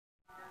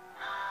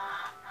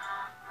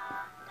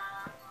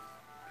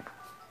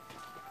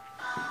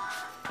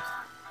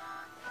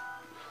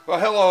Well,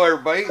 hello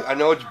everybody. I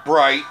know it's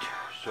bright,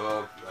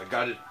 so I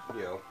got it,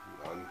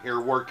 I'm here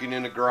working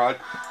in the garage.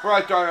 Well,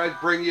 I thought I'd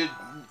bring you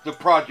the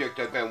project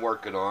I've been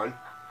working on.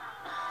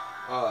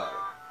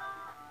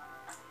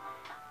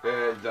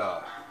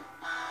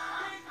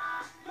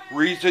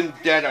 Reason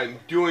that I'm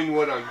doing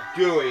what I'm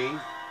doing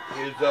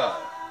is,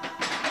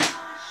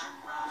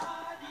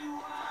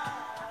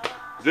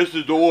 this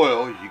is the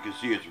oil. As you can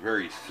see, it's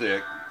very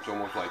thick. It's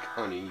almost like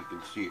honey. You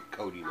can see it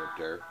coating up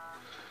there.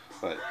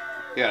 But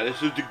yeah,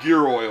 this is the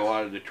gear oil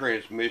out of the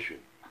transmission.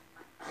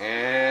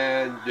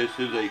 And this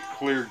is a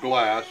clear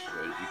glass,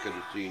 as you could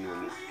have seen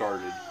when it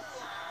started.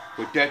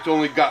 But that's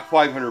only got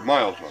 500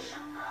 miles on it.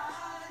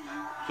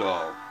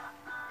 So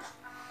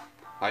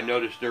I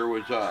noticed there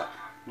was a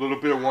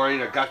little bit of wine.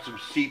 I got some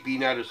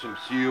seeping out of some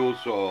seals,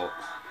 so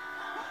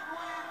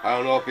I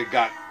don't know if it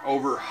got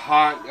over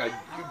hot.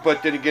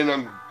 But then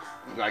again,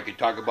 I could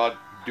talk about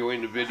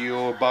doing the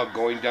video about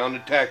going down to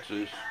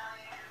Texas.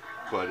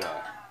 But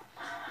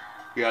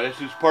yeah,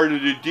 this is part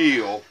of the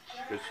deal.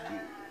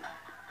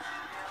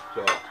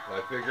 So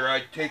I figure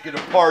I'd take it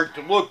apart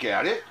to look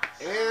at it,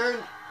 and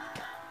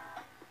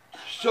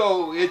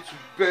so it's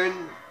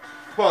been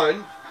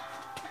fun.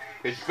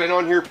 It's been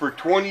on here for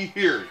 20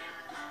 years.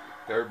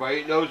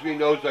 Everybody that knows me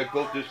knows I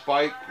built this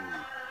bike,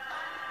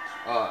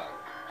 and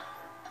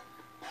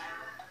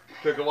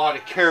took a lot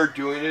of care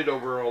doing it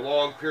over a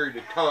long period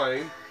of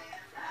time,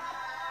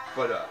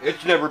 but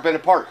it's never been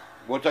apart.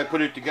 Once I put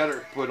it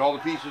together, put all the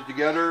pieces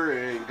together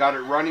and got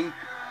it running,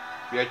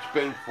 it's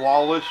been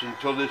flawless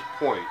until this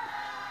point.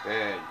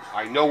 And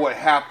I know what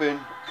happened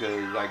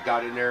because I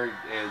got in there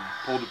and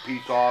pulled a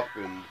piece off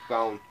and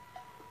found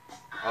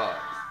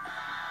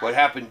what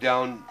happened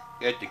down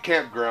at the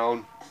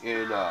campground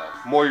in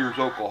Moyers,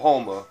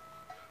 Oklahoma,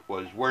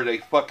 was where they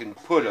fucking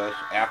put us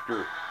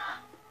after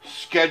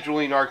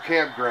scheduling our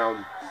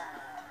campground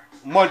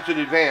months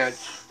in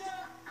advance.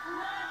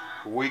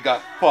 We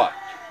got fucked.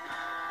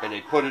 And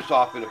they put us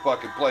off in a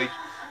fucking place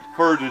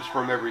furthest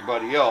from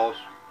everybody else,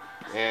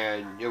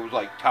 and it was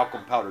like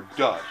talcum powder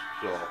dust.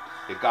 So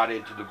it got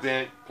into the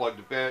vent, plugged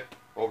the vent,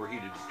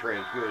 overheated the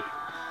transmission.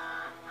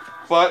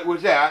 But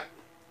with that,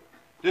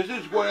 this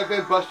is what I've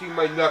been busting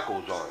my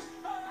knuckles on.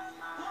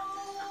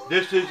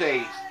 This is a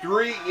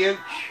 3-inch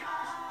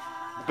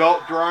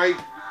belt drive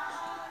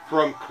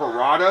from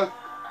Karate.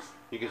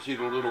 You can see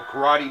the little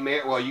Karate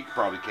Man. Well, you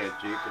probably can't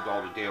see it because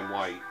all the damn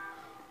light.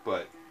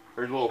 But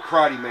there's a little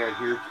Karate Man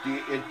here. It's the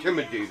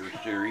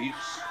Intimidator series.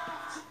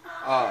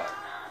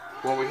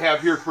 What we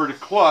have here for the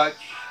clutch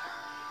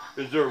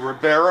is a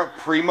Ribera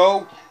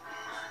Primo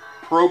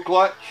Pro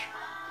Clutch.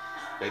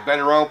 They've been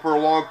around for a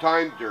long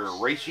time. They're a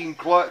racing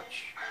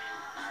clutch.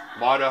 A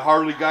lot of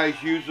Harley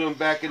guys use them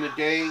back in the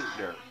day.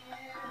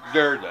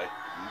 They're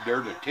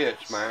the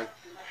tits, man.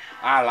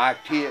 I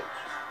like tits.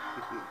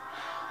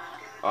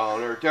 I'll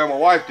never tell my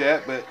wife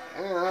that, but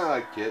I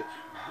like tits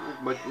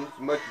as much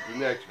as the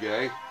next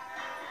guy.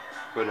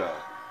 But I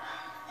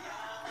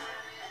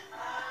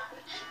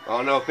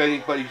don't know if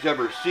anybody's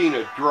ever seen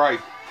a dry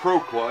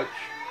Pro Clutch.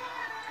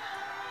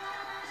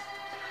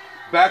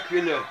 Back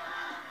in the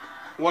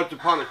once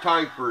upon a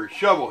time for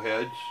shovel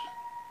heads,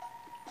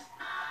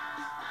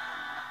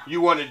 you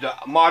wanted to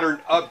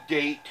modern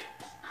update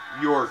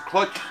your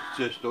clutch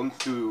system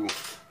to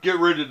get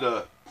rid of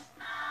the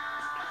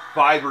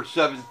 5 or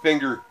 7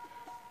 finger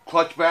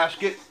clutch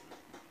basket.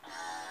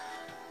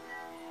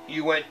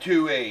 You went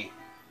to a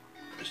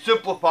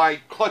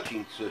simplified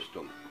clutching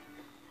system,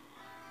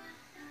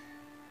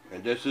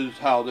 and this is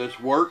how this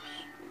works.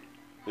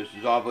 This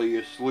is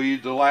obviously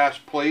the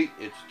last plate.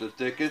 It's the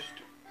thickest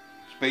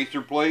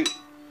spacer plate.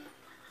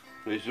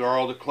 These are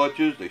all the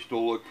clutches. They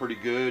still look pretty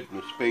good,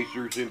 and the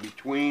spacers in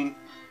between.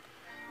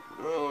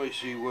 Oh, let me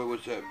see, what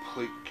was that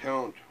plate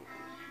count?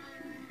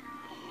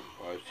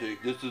 5,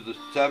 6. This is a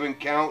 7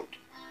 count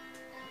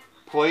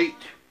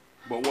plate,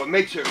 but what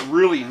makes it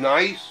really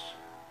nice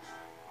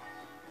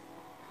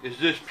is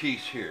this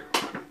piece here.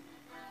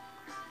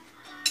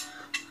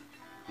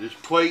 This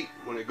plate,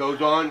 when it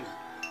goes on,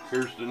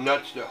 here's the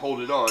nuts that hold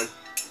it on.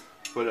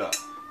 But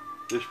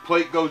this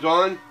plate goes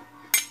on,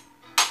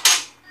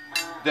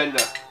 then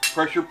the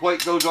pressure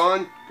plate goes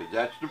on, because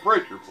that's the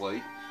pressure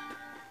plate.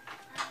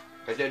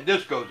 And then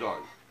this goes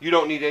on. You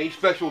don't need any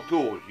special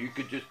tools. You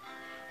could just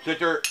sit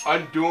there,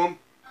 undo them,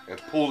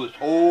 and pull this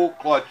whole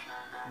clutch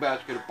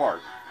basket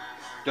apart.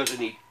 Doesn't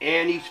need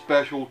any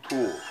special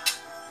tools,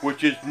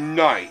 which is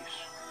nice.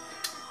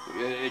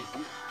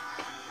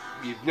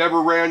 You've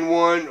never ran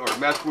one or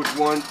messed with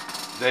one,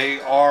 they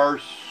are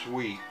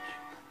sweet.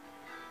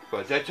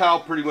 But that's how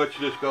pretty much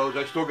this goes.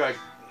 I still got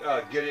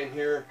to get in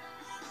here.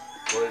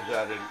 What is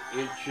that,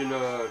 1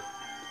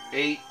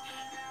 1/8?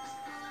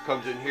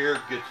 Comes in here,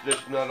 gets this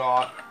nut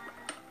off.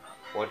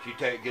 Once you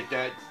get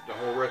that, the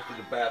whole rest of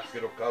the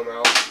basket will come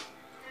out.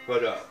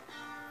 But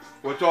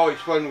what's always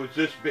fun was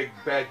this big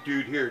bad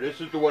dude here.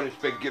 This is the one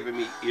that's been giving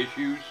me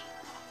issues.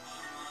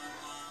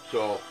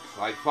 So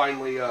I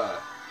finally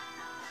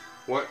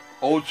went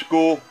old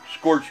school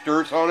scorched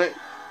earth on it,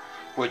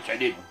 which I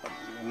didn't,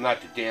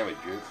 not to damage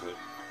it,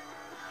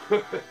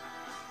 but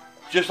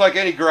just like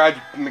any garage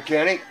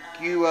mechanic,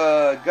 you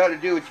got to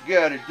do what you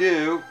got to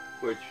do,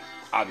 which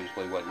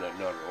obviously wasn't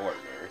nothing out of the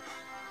ordinary.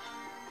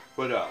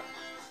 But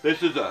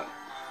this is a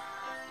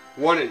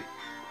 1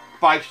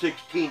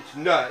 5/16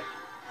 nut,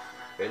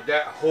 and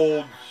that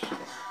holds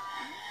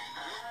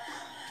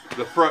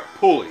the front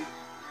pulley.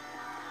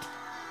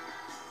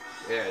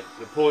 And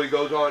the pulley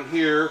goes on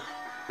here,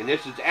 and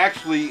this is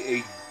actually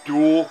a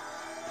dual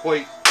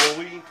plate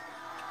pulley.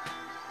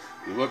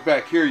 You look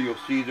back here, you'll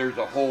see there's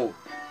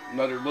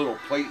another little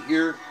plate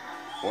here.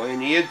 Well, in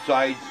the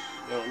inside,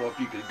 I don't know if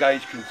you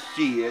guys can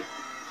see it,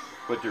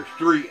 but there's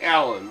 3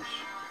 Allens,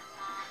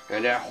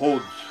 and that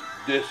holds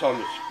this on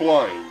the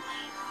splines.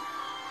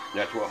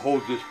 That's what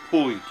holds this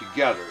pulley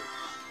together.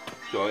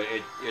 So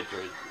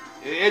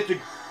it's a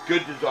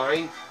good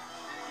design.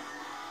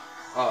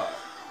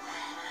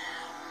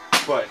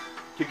 But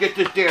to get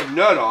this damn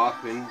nut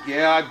off, and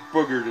yeah, I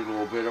boogered it a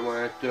little bit. I'm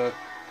gonna have to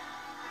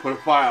put a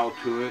file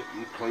to it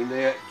and clean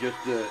just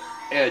the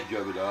edge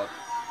of it up.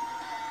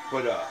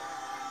 But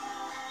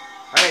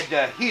I had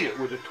to heat it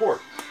with a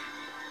torch.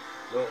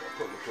 No, I'll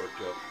put my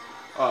torch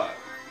up.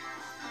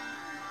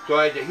 So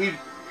I had to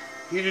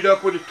heat it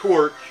up with a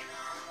torch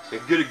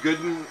and get it good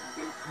and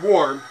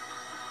warm,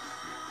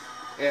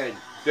 and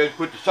then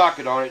put the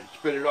socket on it and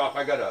spin it off.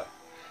 I got a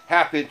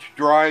 1/2 inch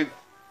drive,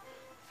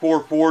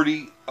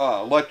 440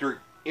 electric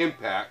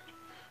impact,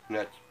 and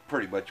that's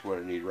pretty much what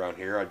I need around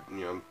here.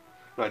 I'm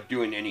not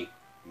doing any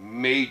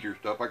major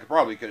stuff. I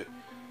probably could have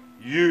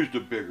used a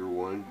bigger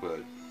one,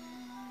 but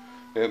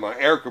and my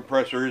air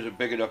compressor isn't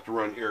big enough to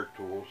run air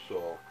tools,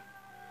 so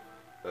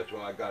that's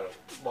why I got a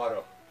lot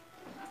of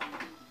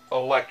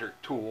electric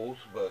tools.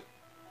 But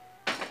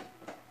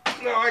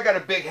no, I got a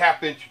big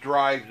 1/2 inch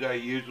drive that I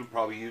use. I'll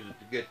probably use it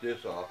to get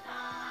this off.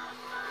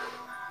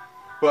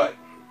 But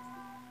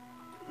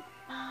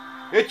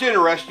it's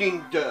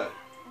interesting to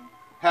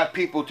have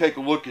people take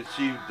a look and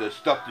see the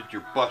stuff that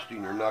you're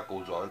busting your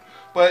knuckles on.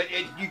 But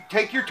you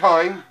take your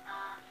time.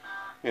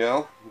 You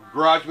know,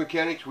 garage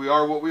mechanics, we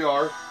are what we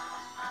are.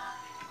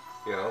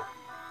 You know,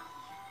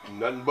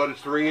 nothing but a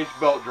 3-inch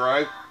belt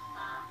drive.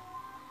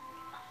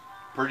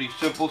 Pretty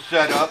simple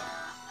setup.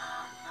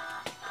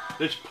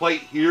 This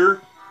plate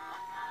here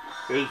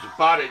is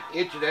about 1.5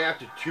 inches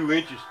to 2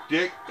 inches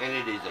thick, and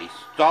it is a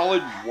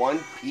solid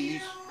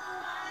 1-piece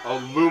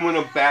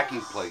aluminum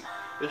backing plate.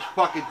 This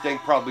fucking thing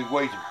probably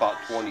weighs about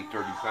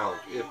 20-30 pounds,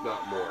 if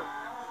not more.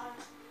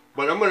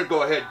 But I'm going to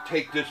go ahead and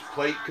take this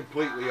plate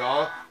completely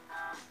off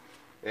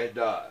and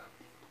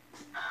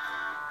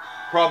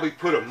probably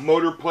put a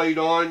motor plate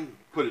on,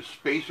 put a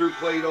spacer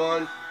plate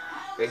on,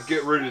 and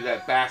get rid of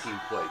that backing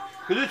plate.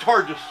 Because it's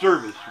hard to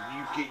service.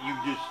 You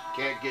just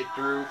can't get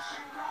through.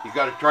 You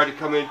got to try to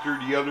come in through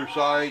the other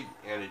side,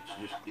 and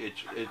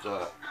it's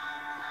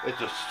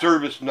a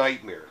service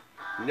nightmare.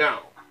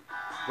 Now,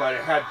 if I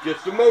had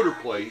just a motor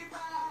plate,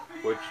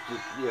 which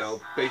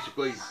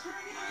basically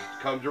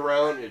comes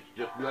around, it's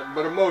just nothing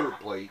but a motor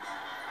plate.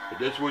 If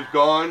this was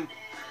gone,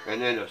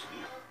 and then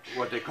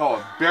what they call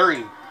a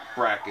bearing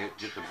bracket,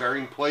 just a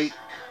bearing plate,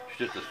 it's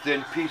just a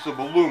thin piece of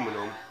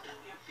aluminum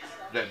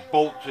that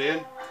bolts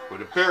in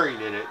with a bearing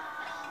in it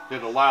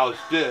that allows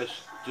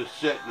this to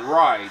sit and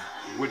ride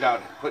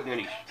without putting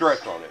any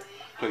stress on it.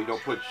 So you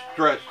don't put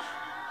stress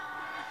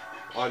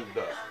on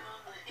the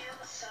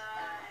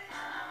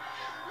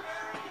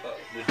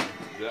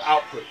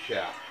output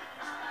shaft.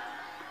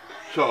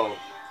 So,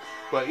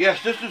 but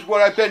yes, this is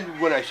what I've been,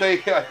 when I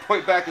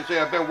point back and say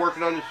I've been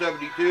working on the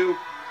 72,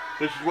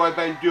 this is what I've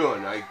been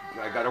doing. I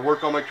got to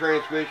work on my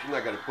transmission.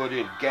 I got to put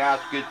in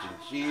gaskets and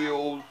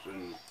seals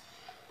and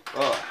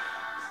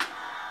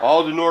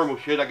all the normal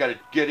shit I got to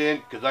get in,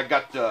 because I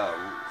got the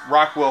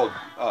Rockwell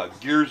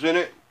gears in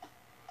it.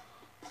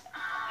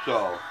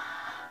 So,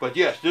 but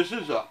yes, this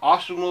is an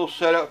awesome little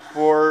setup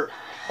for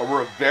a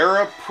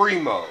Rivera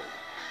Primo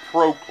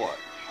Pro Clutch.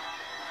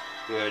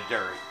 Yeah,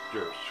 they're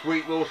a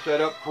sweet little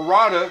setup.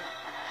 Carrata,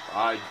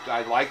 I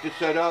like the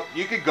setup.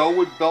 You could go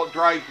with belt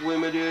drive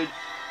limited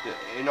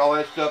and all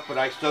that stuff, but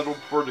I settled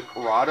for the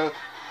Carrata,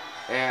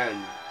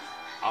 and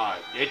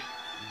it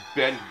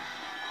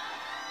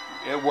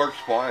works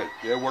fine.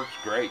 It works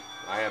great.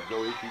 I have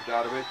no issues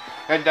out of it.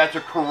 And that's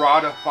a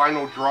Carrata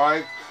final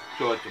drive,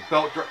 so it's a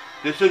belt drive.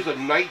 This is a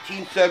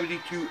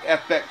 1972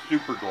 FX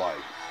Super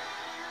Glide.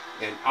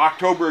 In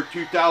October of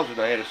 2000,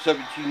 I had a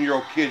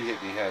 17-year-old kid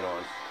hit me head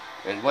on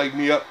and laid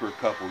me up for a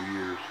couple of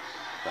years.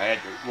 I had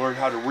to learn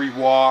how to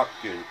re-walk,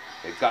 and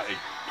it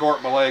tore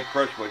up my leg,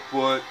 crushed my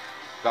foot,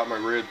 got my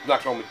ribs,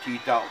 knocked all my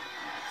teeth out,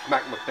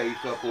 smacked my face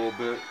up a little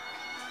bit,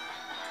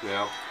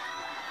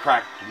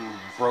 cracked and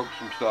broke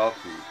some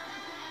stuff, and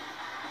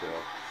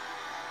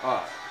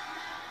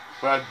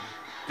but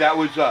that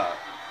was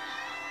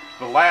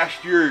the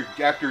last year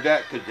after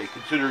that, because they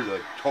considered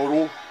a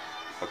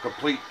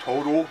complete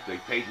total. They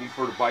paid me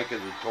for the bike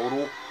as a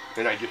total,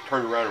 and I just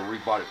turned around and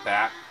rebought it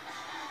back.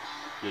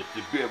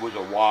 It was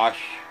a wash.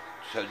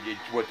 So it's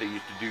what they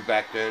used to do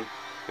back then.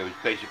 It was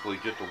basically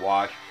just a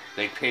wash.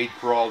 They paid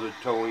for all the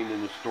towing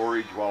and the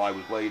storage while I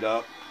was laid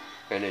up,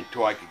 and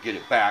until I could get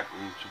it back.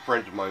 And some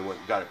friends of mine went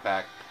and got it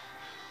back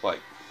like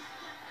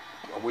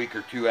a week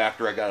or two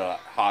after I got out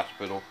of the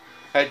hospital.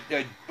 Had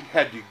to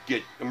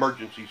get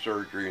emergency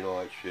surgery and all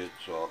that shit.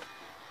 So,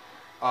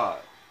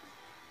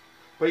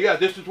 but yeah,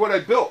 this is what I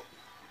built,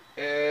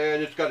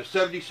 and it's got a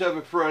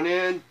 '77 front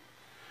end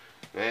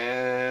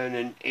and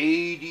an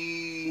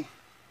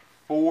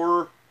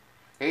 84,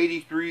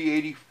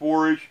 83,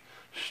 84-ish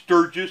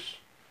Sturgis.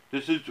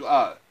 This is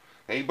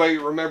anybody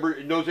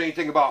knows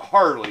anything about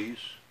Harleys?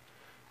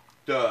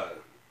 The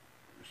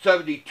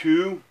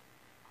 72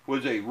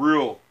 was a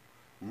real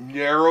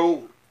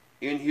narrow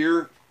in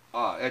here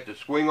at the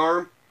swing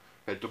arm,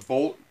 at the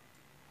bolt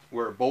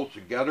where it bolts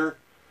together.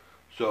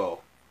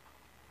 So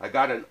I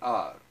got an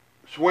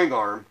swing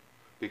arm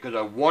because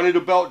I wanted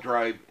a belt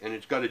drive, and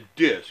it's got a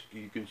disc.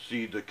 You can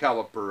see the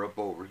caliper up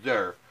over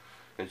there,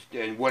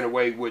 and went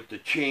away with the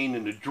chain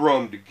and the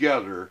drum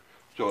together.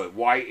 So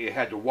it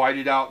had to wide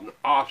it out and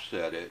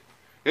offset it.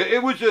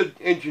 It was an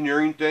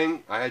engineering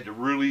thing. I had to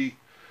really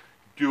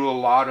do a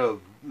lot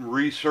of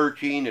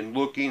researching and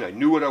looking. I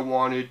knew what I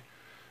wanted.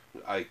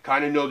 I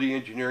kind of know the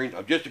engineering.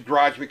 I'm just a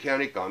garage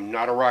mechanic. I'm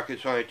not a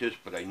rocket scientist,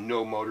 but I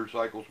know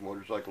motorcycles.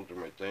 Motorcycles are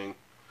my thing.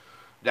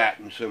 That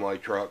and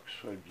semi-trucks.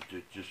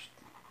 Just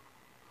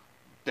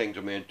things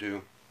I'm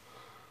into.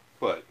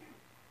 But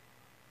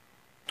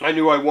I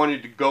knew I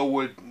wanted to go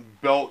with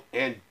belt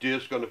and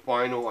disc on the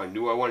final. I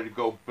knew I wanted to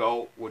go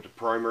belt with the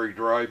primary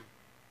drive.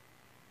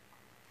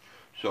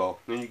 So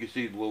then you can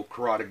see the little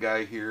Karada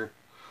guy here.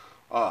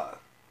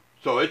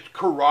 So it's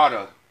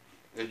Karada.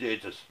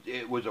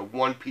 It was a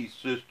one-piece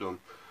system,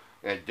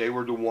 and they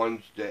were the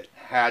ones that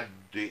had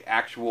the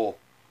actual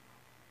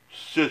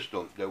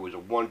system. That was a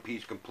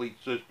one-piece complete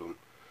system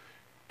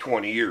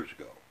 20 years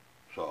ago.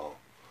 So,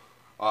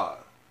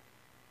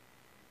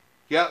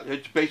 yeah,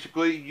 it's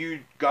basically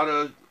you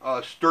got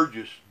a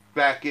Sturgis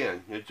back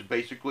in. It's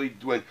basically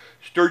when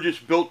Sturgis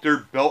built their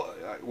belt.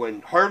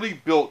 When Harley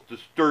built the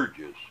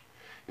Sturgis,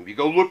 if you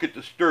go look at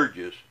the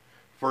Sturgis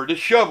for the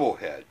shovel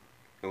head,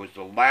 it was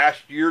the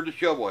last year of the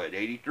shovel head,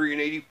 83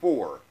 and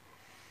 84,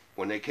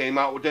 when they came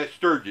out with that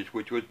Sturgis,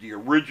 which was the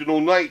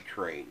original night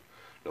train,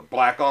 the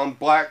black on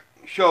black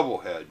shovel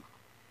head.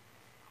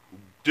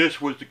 This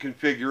was the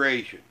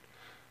configuration.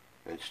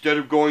 Instead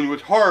of going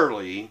with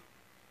Harley,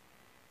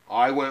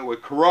 I went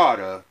with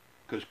Karada,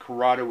 because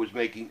Karada was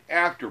making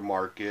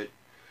aftermarket,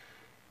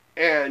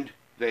 and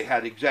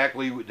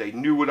they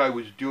knew what I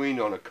was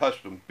doing on a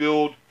custom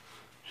build,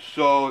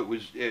 so it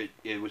was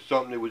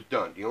something that was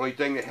done. The only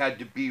thing that had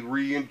to be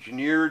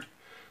re-engineered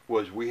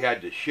was we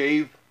had to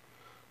shave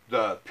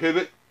the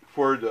pivot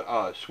for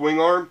the swing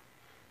arm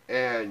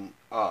and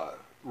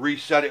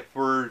reset it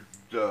for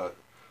the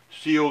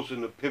seals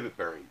and the pivot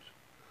bearings.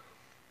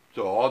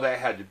 So all that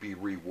had to be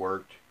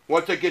reworked.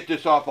 Once I get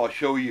this off, I'll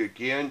show you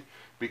again,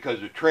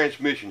 because the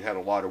transmission had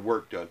a lot of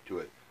work done to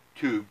it.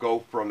 To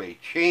go from a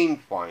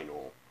chain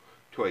final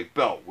to a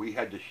belt, we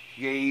had to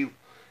shave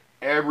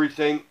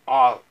everything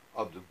off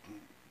of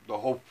the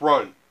whole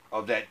front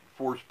of that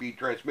 4-speed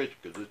transmission,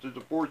 because this is a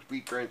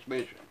 4-speed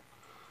transmission.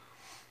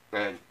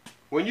 And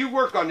when you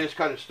work on this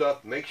kind of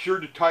stuff, make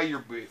sure to tie your,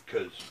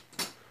 because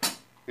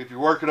if you're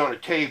working on a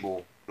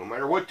table, no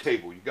matter what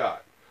table you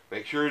got,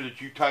 make sure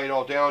that you tie it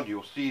all down.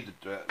 You'll see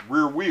that the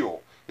rear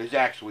wheel is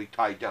actually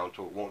tied down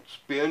so it won't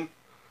spin.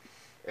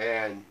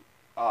 And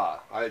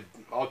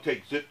I'll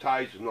take zip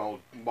ties and I'll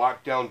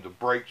lock down the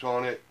brakes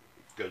on it,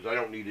 because I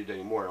don't need it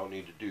anymore. I don't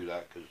need to do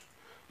that, because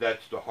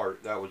that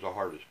was the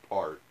hardest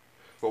part.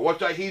 But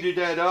once I heated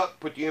that up,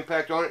 put the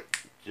impact on it,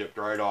 zipped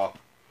right off.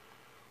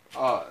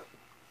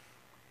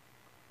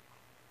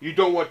 You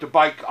don't want the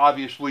bike,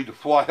 obviously, to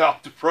fly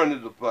off the front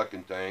of the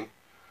fucking thing,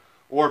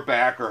 or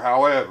back, or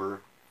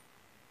however.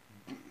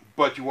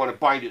 But you want to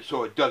bind it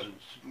so it doesn't,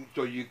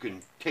 so you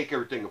can take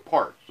everything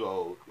apart,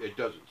 so it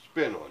doesn't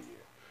spin on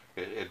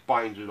you. It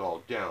binds it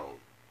all down.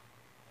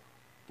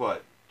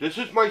 But this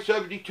is my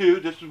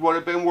 72. This is what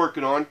I've been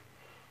working on.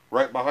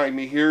 Right behind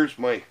me here is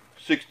my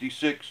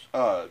 66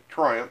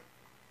 Triumph.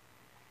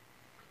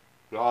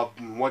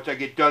 Once I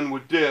get done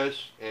with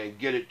this and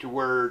get it to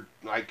where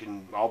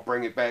I'll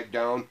bring it back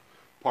down,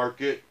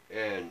 park it,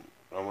 and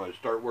I'm going to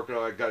start working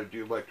on it. I got to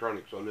do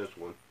electronics on this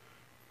one.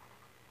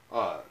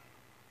 But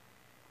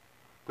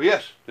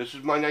yes, this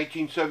is my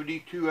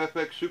 1972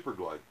 FX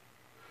Superglide.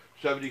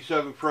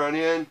 77 front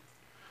end,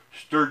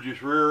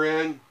 Sturgis rear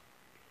end.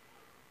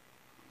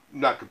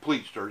 Not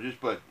complete Sturgis,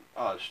 but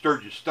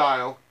Sturgis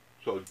style.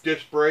 So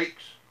disc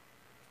brakes.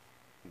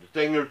 The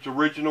thing that's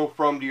original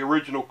from the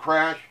original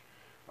crash.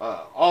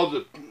 All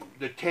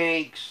the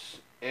tanks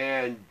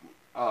and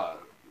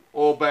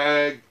oil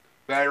bag,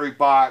 battery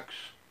box,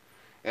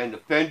 and the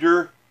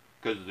fender,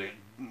 because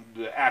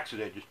the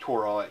accident just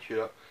tore all that shit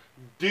up.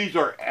 These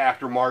are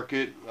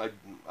aftermarket.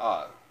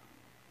 I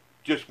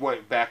just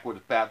went back with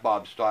the Fat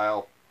Bob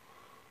style.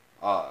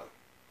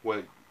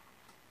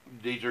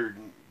 These are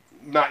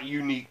not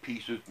unique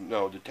pieces.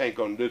 No, the tank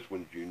on this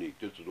one's unique.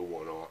 This is a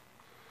one-off.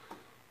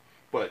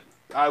 But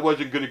I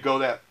wasn't going to go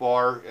that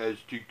far as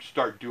to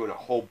start doing a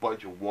whole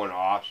bunch of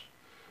one-offs,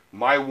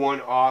 My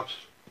one-offs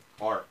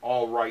are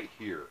all right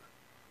here.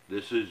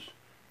 This is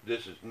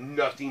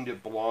nothing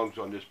that belongs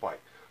on this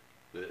bike.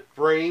 The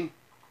frame,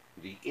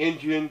 the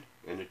engine,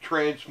 and the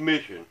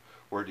transmission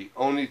were the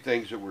only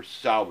things that were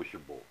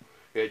salvageable.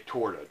 It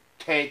tore the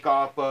tank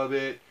off of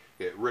it.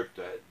 It ripped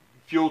the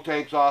fuel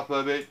tanks off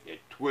of it. It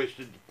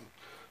twisted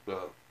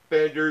the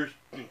fenders,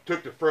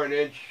 took the front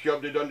end,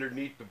 shoved it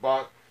underneath the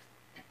box,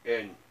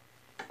 and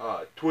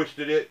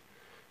twisted it.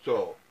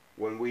 So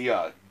when we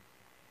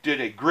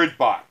did a grid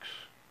box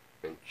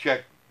and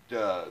checked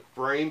the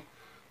frame,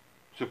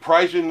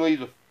 surprisingly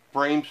the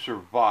frame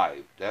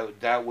survived.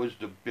 That was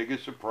the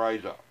biggest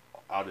surprise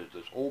out of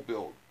this whole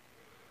build.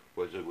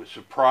 It was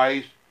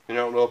surprised. And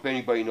I don't know if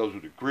anybody knows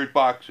what a grid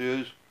box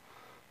is,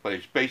 but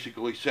it's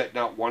basically setting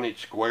out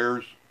 1-inch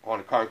squares on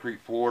a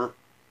concrete floor,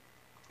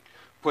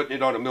 putting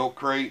it on a milk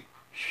crate,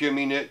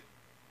 shimming it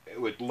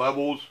with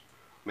levels,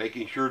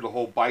 making sure the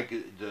whole bike,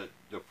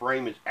 the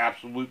frame is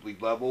absolutely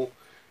level,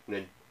 and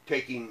then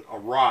taking a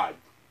rod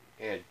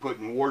and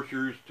putting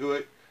washers to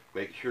it,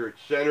 making sure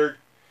it's centered,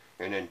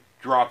 and then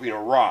dropping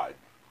a rod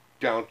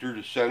down through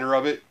the center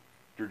of it,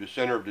 through the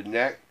center of the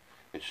neck,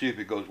 and see if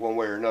it goes one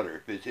way or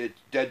another. If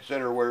it's dead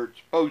center where it's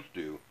supposed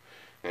to,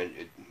 and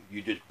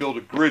you just build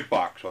a grid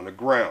box on the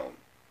ground.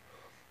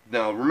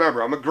 Now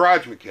remember, I'm a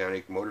garage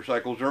mechanic.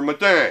 Motorcycles are my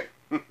thing.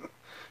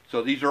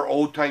 So these are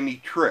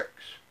old-timey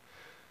tricks.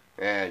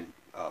 And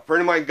a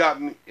friend of mine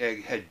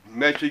had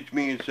messaged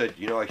me and said,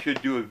 you know, I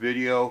should do a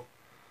video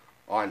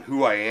on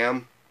who I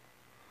am.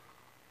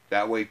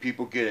 That way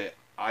people get an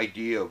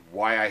idea of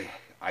why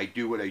I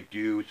do what I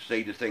do,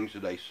 say the things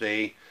that I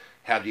say,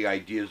 have the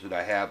ideas that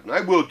I have, and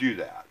I will do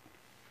that.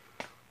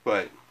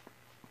 But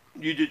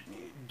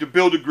to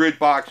build a grid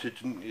box,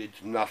 it's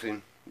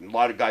nothing. A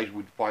lot of guys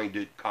would find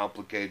it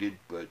complicated,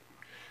 but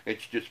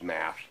it's just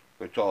math.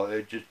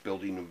 It's just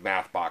building a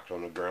math box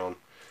on the ground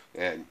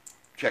and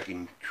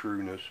checking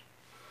trueness.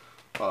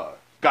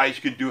 Guys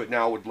can do it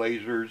now with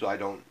lasers. I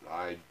don't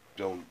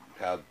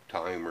have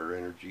time or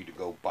energy to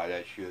go buy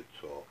that shit,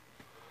 so.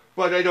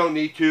 But I don't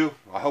need to.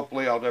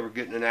 Hopefully I'll never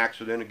get in an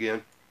accident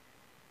again.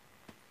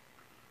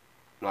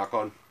 Knock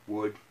on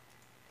wood.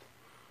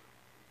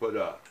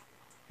 But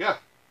yeah.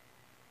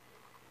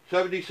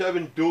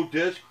 77 dual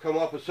disc, come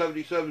off a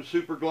 77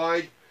 Super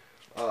Glide.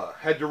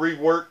 Had to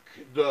rework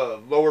the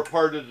lower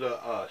part of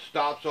the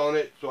stops on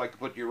it so I could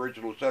put the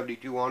original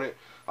 72 on it.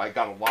 I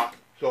got a lock,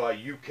 so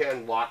you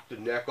can lock the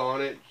neck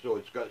on it, so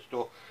it's got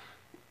still.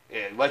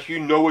 Unless you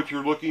know what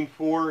you're looking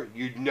for,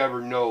 you'd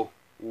never know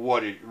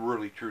what it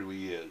really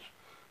truly is.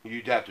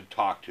 You'd have to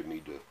talk to me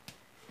to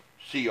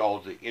see all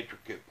the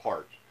intricate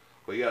parts.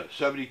 But yeah, the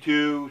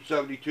 72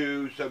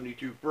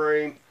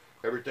 frame,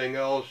 everything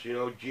else, you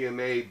know,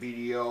 GMA,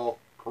 BDL,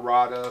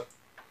 Carrata,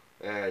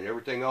 and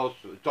everything else,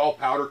 it's all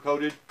powder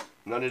coated.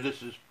 None of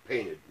this is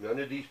painted. None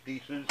of these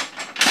pieces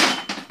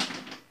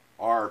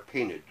are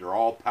painted. They're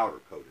all powder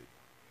coated.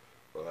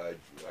 But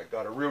I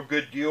got a real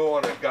good deal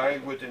on a guy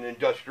with an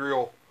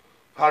industrial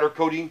powder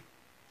coating,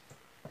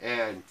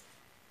 and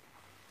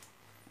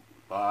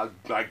I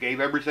gave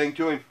everything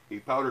to him. He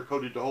powder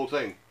coated the whole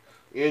thing.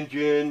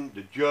 Engine,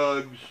 the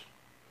jugs,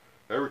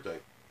 everything.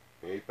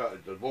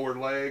 The lower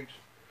legs.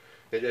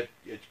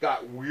 It's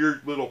got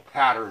weird little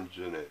patterns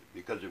in it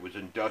because it was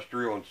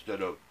industrial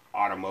instead of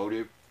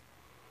automotive.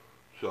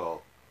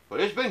 So, but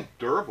it's been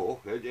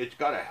durable. It's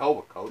got a hell of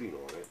a coating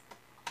on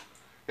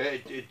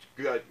it.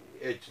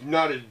 It's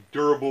not as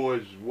durable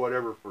as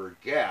whatever for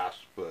gas,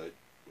 but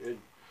you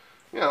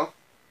know,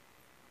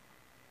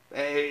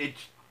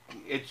 it's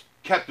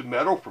kept the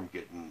metal from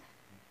getting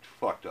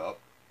fucked up.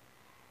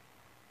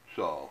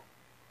 So,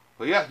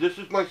 but yeah, this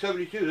is my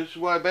 72. This is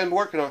what I've been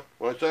working on.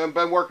 When I say I've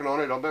been working on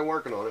it, I've been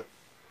working on it.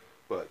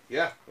 But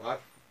yeah, I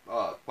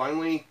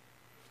finally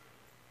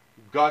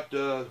got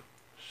the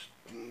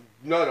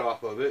nut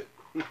off of it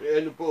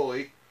and the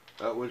pulley.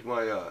 That was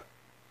my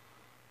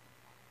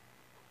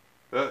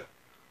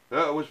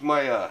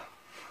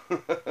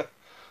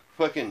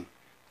fucking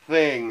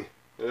thing.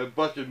 I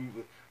busted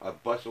a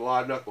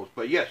lot of knuckles.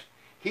 But yes,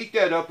 heat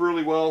that up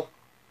really well,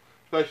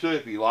 especially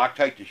if you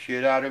Loctite the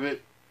shit out of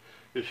it.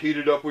 Just heat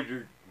it up with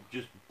your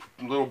just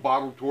little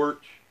bottle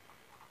torch.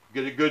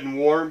 Get it good and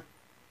warm.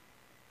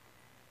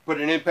 Put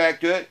an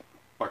impact to it.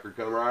 Fucker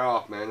come right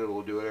off, man.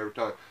 It'll do it every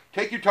time.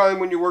 Take your time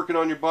when you're working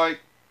on your bike.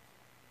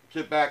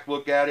 Sit back,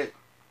 look at it.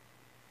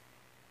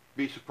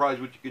 Be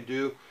surprised what you can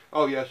do.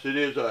 Oh yes, it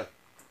is a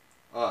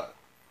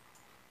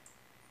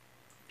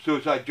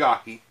suicide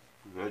jockey.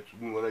 That's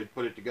when I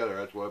put it together.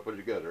 That's what I put it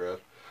together as.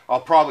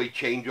 I'll probably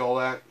change all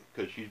that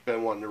because she's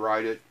been wanting to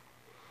ride it.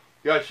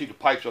 You guys see the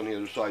pipes on the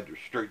other side. They're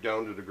straight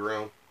down to the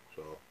ground.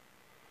 So,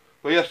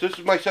 but yes, this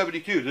is my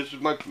 72. This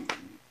is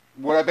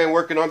what I've been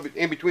working on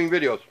in between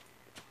videos.